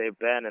healthy as they've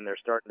been, and they're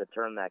starting to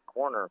turn that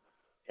corner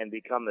and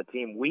become the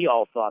team we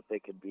all thought they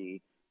could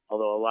be,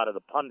 although a lot of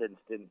the pundits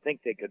didn't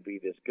think they could be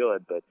this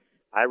good. But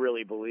I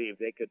really believe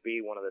they could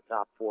be one of the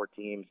top 4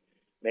 teams,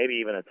 maybe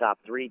even a top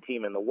 3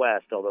 team in the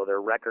West, although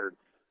their record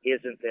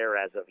isn't there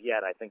as of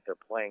yet. I think they're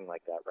playing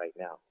like that right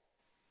now.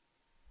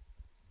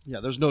 Yeah,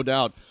 there's no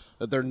doubt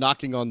that they're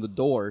knocking on the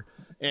door,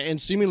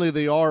 and seemingly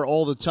they are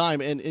all the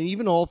time. And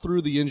even all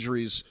through the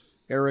injuries,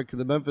 Eric,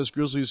 the Memphis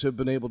Grizzlies have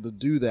been able to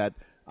do that.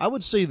 I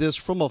would say this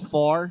from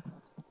afar,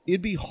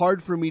 it'd be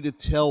hard for me to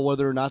tell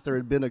whether or not there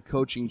had been a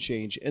coaching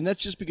change, and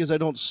that's just because I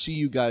don't see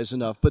you guys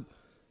enough. But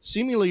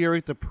seemingly,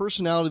 Eric, the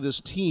personality of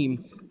this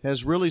team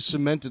has really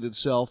cemented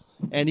itself,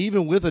 and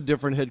even with a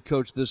different head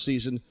coach this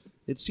season,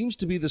 it seems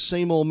to be the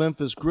same old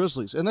Memphis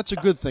Grizzlies, and that's a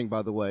good thing,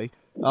 by the way.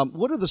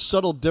 What are the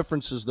subtle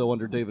differences, though,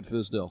 under David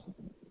Fizdale?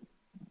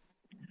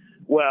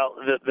 Well,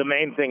 the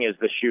main thing is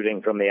the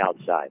shooting from the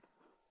outside.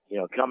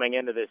 Coming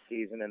into this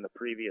season in the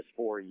previous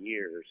 4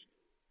 years,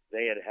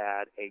 they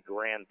had a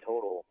grand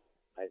total,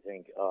 I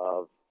think,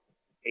 of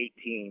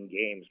 18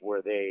 games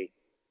where they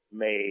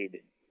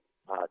made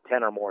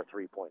 10 or more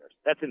three-pointers.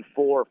 That's in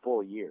 4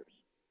 full years.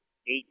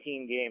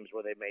 18 games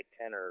where they made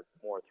 10 or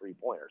more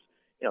three-pointers.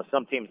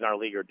 Some teams in our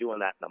league are doing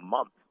that in a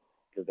month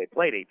because they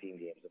played 18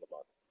 games in a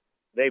month.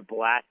 They've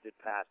blasted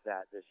past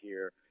that this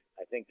year.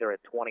 I think they're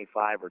at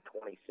 25 or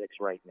 26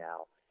 right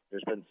now.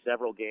 There's been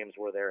several games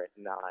where they're at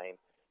 9.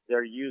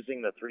 They're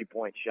using the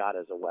three-point shot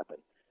as a weapon.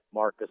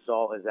 Marc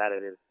Gasol has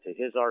added it to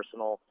his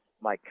arsenal.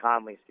 Mike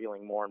Conley's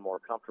feeling more and more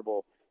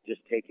comfortable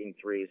just taking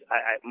threes.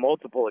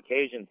 Multiple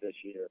occasions this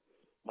year,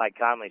 Mike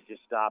Conley's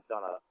just stopped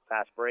on a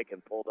fast break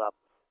and pulled up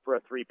for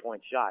a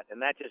three-point shot,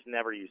 and that just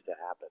never used to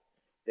happen.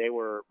 They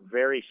were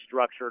very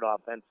structured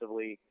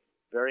offensively,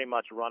 very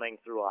much running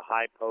through a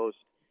high-post,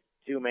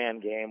 2-man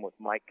game with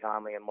Mike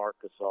Conley and Marc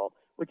Gasol,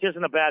 which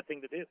isn't a bad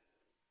thing to do.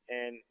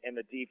 And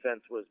the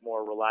defense was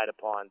more relied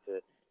upon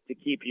to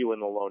keep you in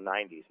the low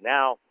 90s.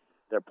 Now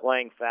they're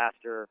playing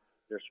faster.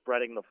 They're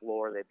spreading the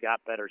floor. They've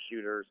got better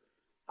shooters.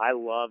 I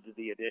loved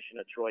the addition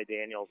of Troy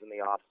Daniels in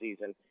the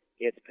offseason.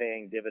 It's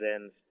paying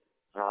dividends.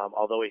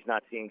 Although he's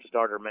not seeing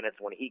starter minutes,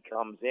 when he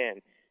comes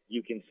in,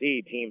 you can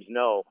see teams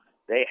know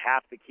they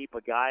have to keep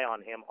a guy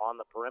on him on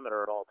the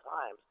perimeter at all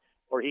times,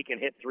 or he can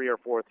hit 3 or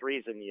 4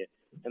 threes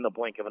in the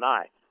blink of an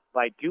eye.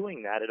 By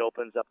doing that, it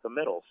opens up the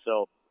middle.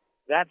 So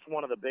that's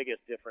one of the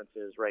biggest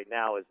differences right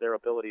now is their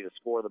ability to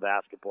score the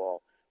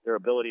basketball, their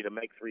ability to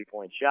make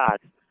three-point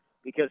shots.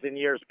 Because in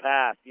years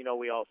past,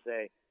 we all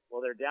say,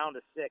 well, they're down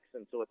to 6,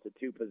 and so it's a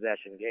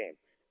 2-possession game.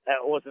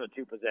 That wasn't a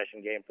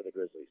 2-possession game for the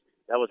Grizzlies.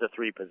 That was a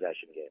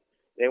 3-possession game.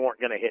 They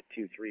weren't going to hit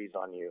 2 threes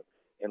on you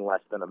in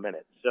less than a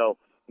minute. So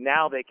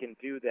now they can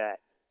do that.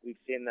 We've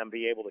seen them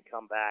be able to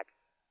come back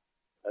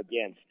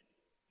against,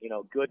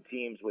 good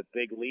teams with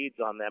big leads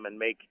on them and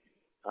make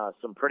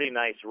some pretty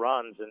nice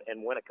runs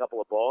and win a couple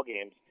of ball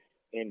games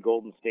in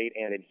Golden State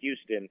and in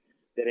Houston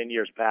that in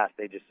years past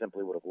they just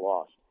simply would have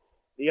lost.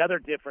 The other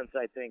difference,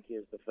 I think,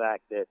 is the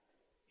fact that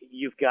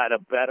you've got a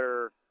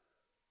better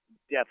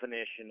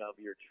definition of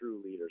your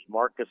true leaders.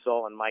 Marc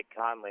Gasol and Mike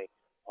Conley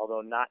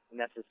although not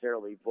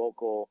necessarily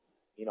vocal,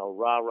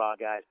 rah-rah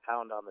guys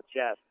pound on the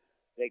chest.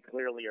 They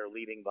clearly are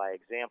leading by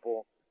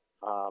example.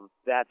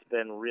 That's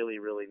been really,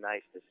 really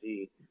nice to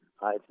see.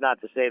 It's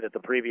not to say that the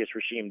previous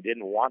regime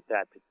didn't want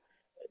that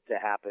to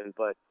happen,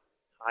 but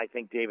I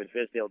think David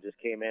Fizdale just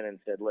came in and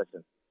said,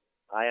 listen,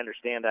 I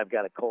understand I've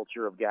got a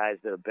culture of guys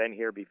that have been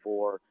here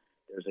before.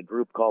 There's a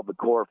group called the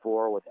Core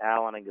Four with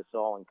Allen and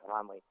Gasol and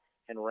Conley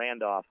and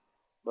Randolph.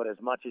 But as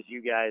much as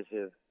you guys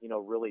have,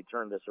 really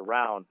turned this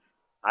around,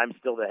 I'm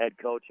still the head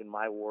coach and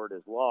my word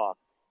is law.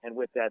 And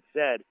with that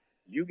said,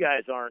 you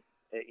guys aren't,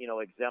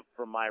 exempt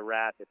from my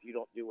wrath if you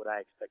don't do what I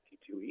expect you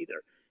to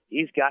either.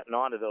 He's gotten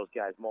onto those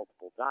guys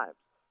multiple times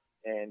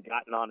and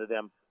gotten onto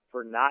them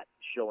for not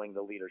showing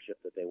the leadership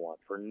that they want,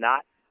 for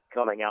not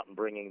coming out and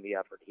bringing the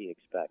effort he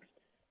expects.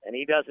 And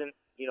he doesn't,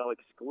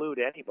 exclude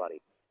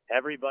anybody.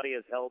 Everybody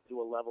is held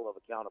to a level of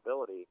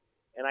accountability.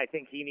 And I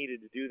think he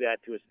needed to do that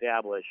to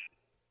establish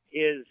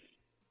his,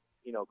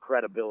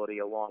 credibility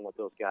along with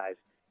those guys.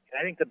 And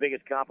I think the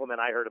biggest compliment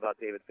I heard about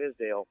David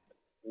Fizdale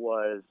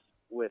was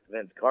with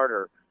Vince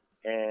Carter.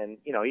 And,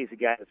 he's a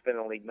guy that's been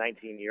in the league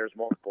 19 years,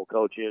 multiple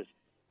coaches,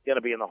 going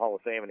to be in the Hall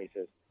of Fame. And he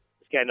says,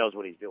 this guy knows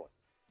what he's doing.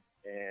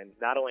 And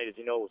not only does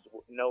he know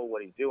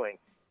what he's doing,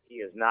 he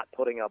is not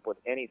putting up with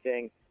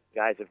anything.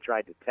 Guys have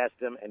tried to test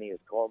him, and he has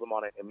called them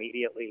on it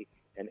immediately.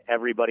 And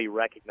everybody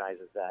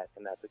recognizes that,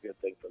 and that's a good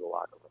thing for the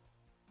locker room.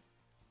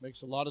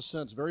 Makes a lot of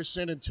sense. Very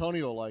San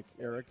Antonio-like,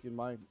 Eric, in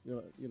my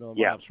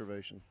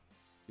observation.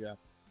 Yeah,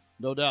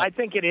 no doubt. I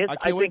think it is.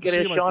 I think it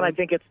is, Sean. I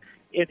think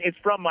it's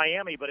from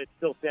Miami, but it's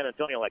still San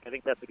Antonio-like. I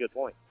think that's a good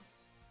point.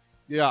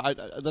 Yeah,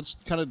 that's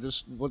kind of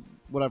just what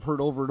I've heard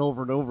over and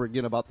over and over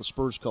again about the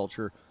Spurs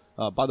culture.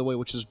 By the way,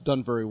 which has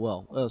done very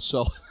well.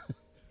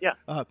 Yeah,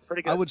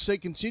 pretty good. I would say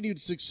continued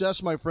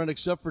success, my friend,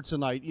 except for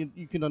tonight.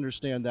 You can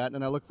understand that,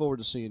 and I look forward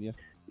to seeing you.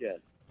 Yes.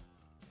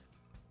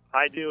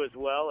 I do as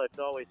well. It's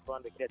always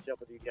fun to catch up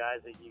with you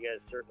guys. You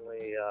guys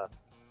certainly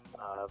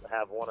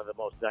have one of the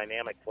most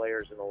dynamic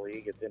players in the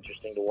league. It's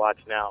interesting to watch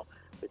now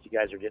that you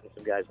guys are getting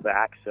some guys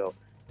back. So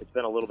it's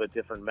been a little bit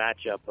different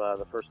matchup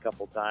the first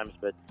couple of times.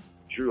 But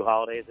Drew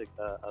Holiday is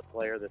a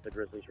player that the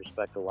Grizzlies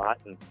respect a lot.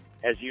 And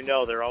as you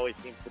know, there always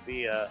seems to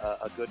be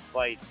a good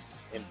fight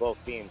in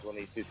both teams when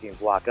these two teams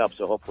lock up.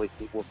 So hopefully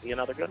we'll see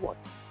another good one.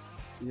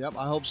 Yep,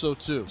 I hope so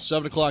too.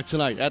 7 o'clock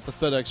tonight at the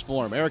FedEx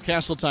Forum. Eric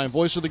Hasseltine,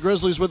 voice of the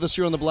Grizzlies, with us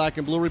here on the Black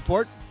and Blue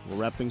Report. We'll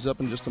wrap things up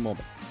in just a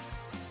moment.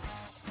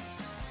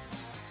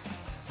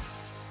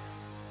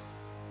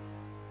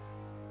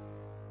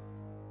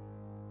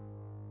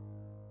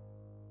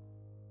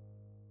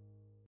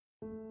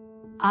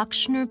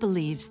 Ochsner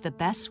believes the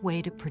best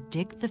way to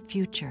predict the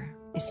future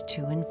is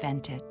to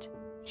invent it.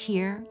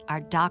 Here,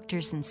 our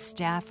doctors and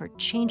staff are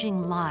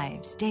changing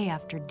lives day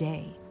after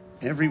day.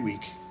 Every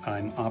week,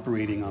 I'm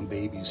operating on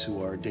babies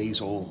who are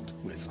days old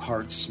with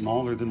hearts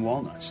smaller than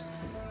walnuts.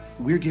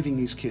 We're giving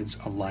these kids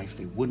a life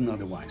they wouldn't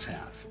otherwise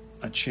have,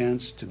 a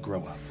chance to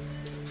grow up.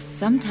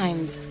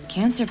 Sometimes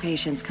cancer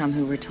patients come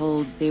who were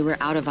told they were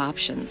out of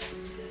options.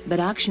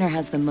 But Ochsner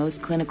has the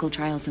most clinical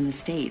trials in the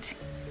state.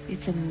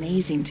 It's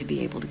amazing to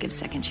be able to give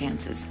second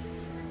chances.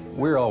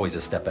 We're always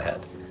a step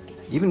ahead,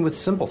 even with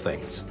simple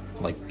things,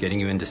 like getting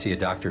you in to see a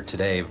doctor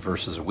today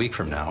versus a week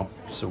from now,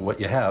 so what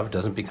you have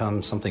doesn't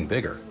become something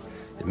bigger.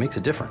 It makes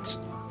a difference.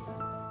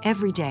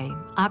 Every day,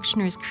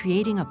 Ochsner is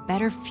creating a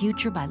better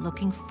future by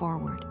looking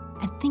forward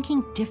and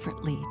thinking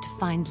differently to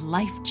find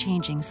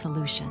life-changing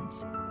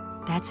solutions.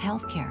 That's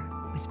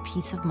healthcare with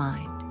peace of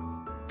mind.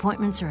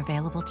 Appointments are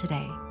available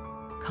today.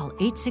 Call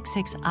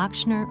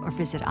 866-OCHSNER or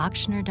visit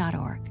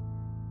ochsner.org.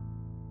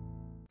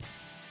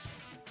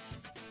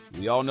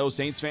 We all know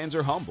Saints fans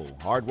are humble,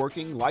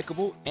 hardworking,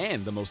 likable,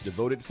 and the most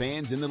devoted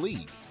fans in the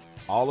league.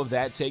 All of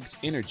that takes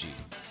energy.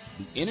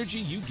 The energy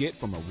you get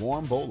from a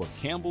warm bowl of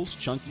Campbell's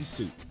Chunky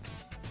Soup.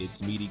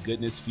 Its meaty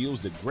goodness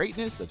fuels the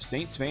greatness of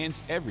Saints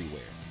fans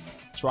everywhere.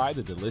 Try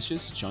the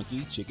delicious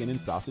Chunky Chicken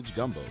and Sausage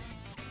Gumbo.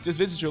 Just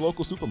visit your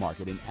local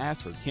supermarket and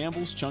ask for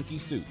Campbell's Chunky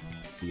Soup,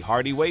 the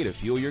hearty way to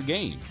fuel your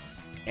game,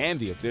 and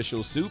the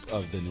official soup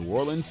of the New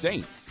Orleans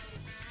Saints.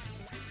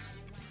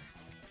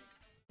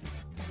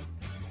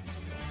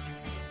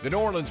 The New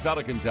Orleans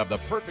Pelicans have the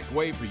perfect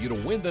way for you to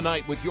win the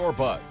night with your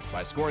buzz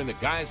by scoring the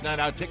Guys Night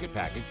Out ticket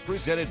package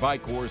presented by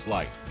Coors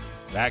Light.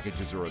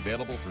 Packages are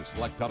available for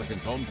select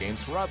Pelicans home games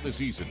throughout the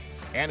season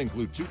and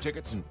include 2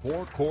 tickets and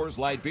 4 Coors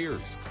Light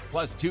beers,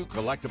 plus 2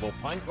 collectible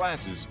pint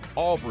glasses,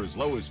 all for as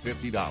low as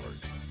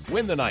 $50.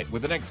 Win the night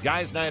with the next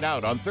Guys Night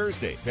Out on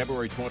Thursday,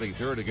 February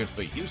 23rd against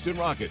the Houston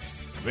Rockets.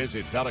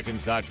 Visit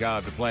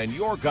Pelicans.com to plan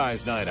your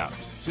Guys Night Out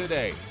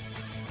today.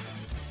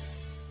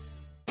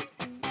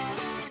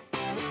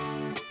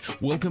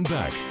 Welcome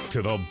back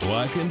to the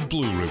Black and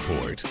Blue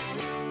Report.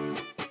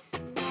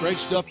 Great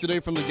stuff today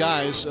from the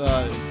guys.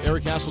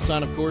 Eric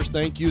Hasseltine, of course,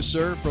 thank you,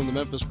 sir, from the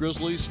Memphis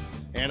Grizzlies.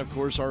 And, of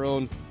course, our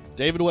own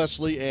David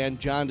Wesley and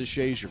John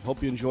DeShazier.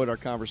 Hope you enjoyed our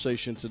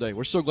conversation today.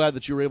 We're so glad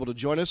that you were able to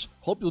join us.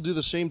 Hope you'll do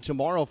the same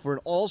tomorrow for an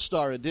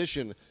all-star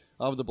edition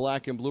of the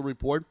Black and Blue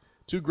Report.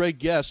 2 great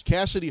guests.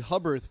 Cassidy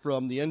Hubbarth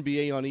from the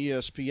NBA on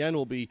ESPN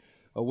will be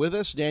with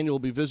us. Daniel will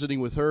be visiting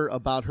with her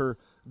about her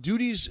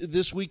duties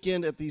this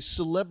weekend at the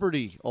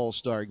Celebrity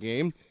All-Star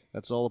Game.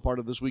 That's all a part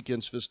of this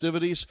weekend's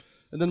festivities.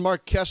 And then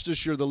Mark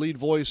Kestisher, the lead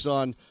voice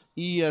on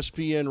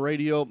ESPN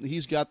Radio.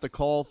 He's got the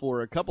call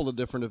for a couple of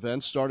different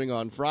events, starting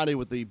on Friday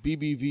with the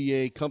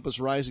BBVA Compass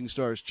Rising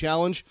Stars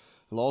Challenge.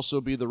 He'll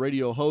also be the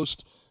radio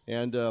host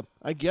and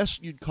I guess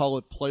you'd call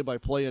it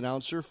play-by-play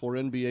announcer for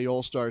NBA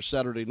All-Star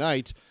Saturday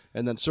night,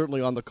 and then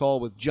certainly on the call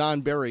with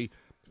John Barry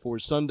for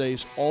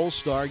Sunday's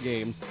All-Star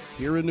Game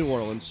here in New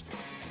Orleans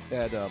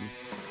at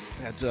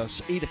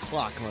 8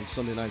 o'clock on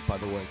Sunday night, by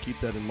the way.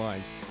 Keep that in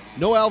mind.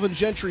 No Alvin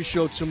Gentry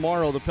show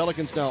tomorrow. The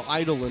Pelicans now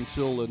idle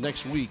until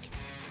next week,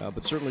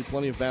 but certainly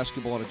plenty of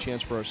basketball and a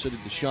chance for our city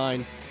to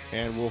shine,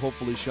 and we'll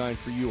hopefully shine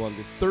for you on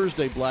the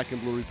Thursday Black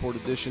and Blue Report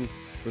edition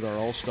with our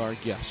All-Star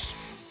guests.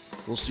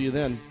 We'll see you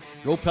then.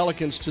 Go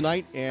Pelicans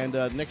tonight, and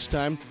next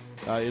time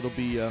it'll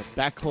be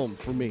back home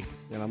for me,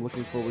 and I'm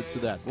looking forward to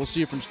that. We'll see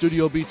you from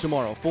Studio B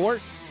tomorrow for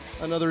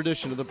another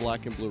edition of the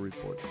Black and Blue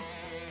Report.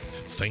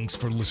 Thanks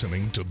for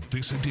listening to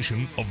this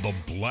edition of the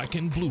Black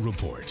and Blue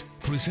Report,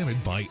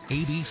 presented by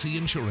ABC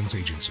Insurance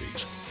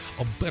Agencies.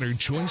 A better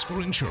choice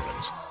for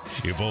insurance.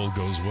 If all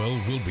goes well,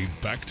 we'll be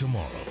back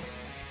tomorrow.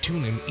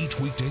 Tune in each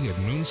weekday at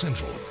noon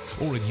Central,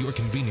 or at your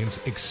convenience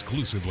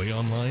exclusively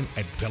online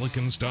at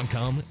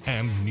Pelicans.com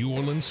and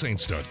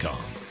NewOrleansSaints.com.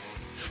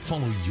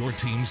 Follow your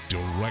teams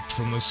direct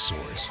from the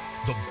source,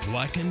 the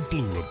Black and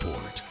Blue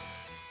Report.